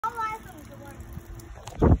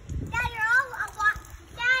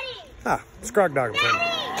Scrogdoggum family.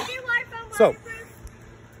 So,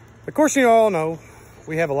 of course you all know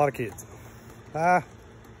we have a lot of kids. About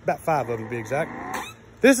 5 of them to be exact.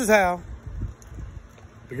 This is how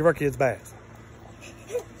we give our kids baths.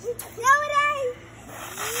 No, it ain't.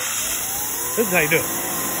 This is how you do it.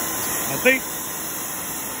 Now see?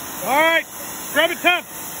 All right, grab it tough.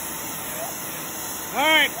 All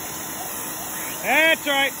right, that's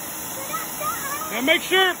right. Now make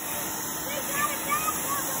sure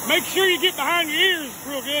you get behind your ears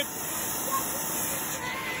real good.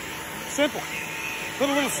 Simple. Put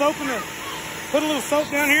a little soap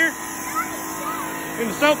down here in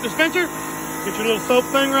the soap dispenser. Get your little soap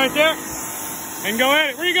thing right there and go at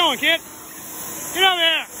it. Where you going, kid? Get over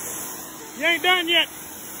there. You ain't done yet.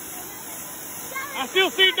 I still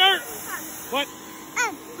see dirt. What?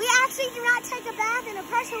 We actually do not take a bath in a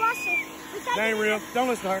pressure washer. That ain't real. Don't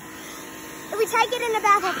listen to her. We take it in the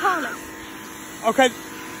bath, I promise. Okay.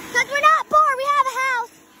 Because we're not poor, we have a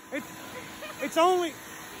house. It's only,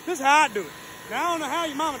 this is how I do it. Now, I don't know how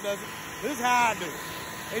your mama does it. This is how I do it.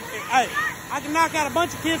 Hey, I can knock out a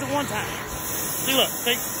bunch of kids at one time. See, look,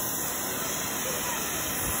 see?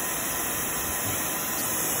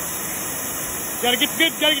 Gotta get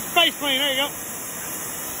your face clean. There you go.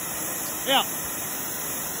 Yeah.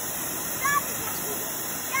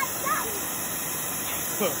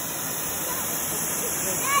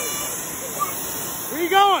 Where you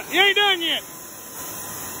going? You ain't done yet.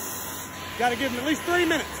 Gotta give him at least 3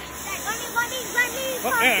 minutes. Let me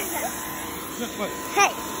Hey,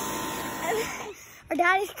 our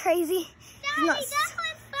daddy's crazy. Daddy, that was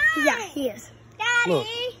fun. Yeah, he is. Daddy. Look,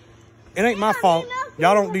 it ain't my fault.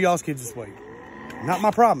 Y'all don't do y'all's kids this way. Not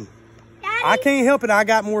my problem. Daddy. I can't help it. I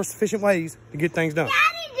got more sufficient ways to get things done.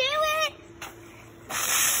 Daddy, do it.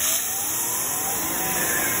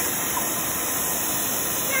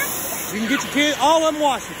 You can get your kids, all of them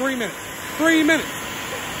washed in 3 minutes. 3 minutes.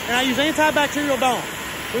 And I use antibacterial Dawn.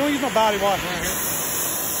 We don't use no body wash around here.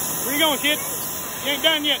 Where you going, kid? You ain't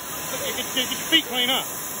done yet. Get your feet clean up.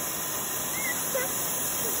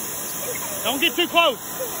 Don't get too close.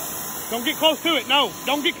 Don't get close to it. No,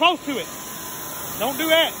 don't get close to it. Don't do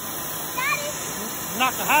that. Daddy.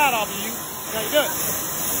 Knock the hide off of you. That's how you do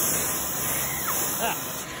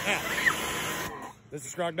it. This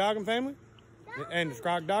is Scrogdoggum family. And the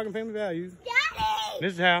Scrogdoggum family values. Daddy.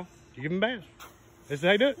 This is how you give them baths. This is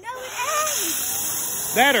how you do it. No, it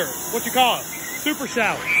ain't. That or what you call it? Super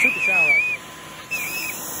shower. Super shower right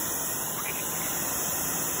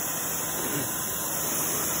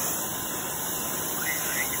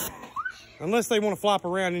there. Unless they want to flop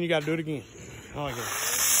around, then you got to do it again. I like that.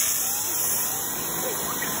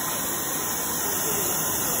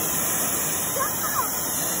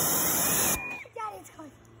 Daddy's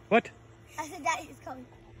coming. What? I said daddy's coming.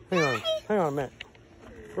 Hang on a minute.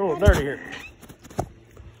 We're a little dirty here.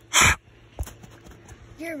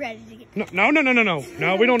 You're ready to get... No,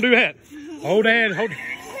 we don't do that. Hold Dad,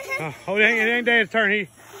 it ain't Dad's turn.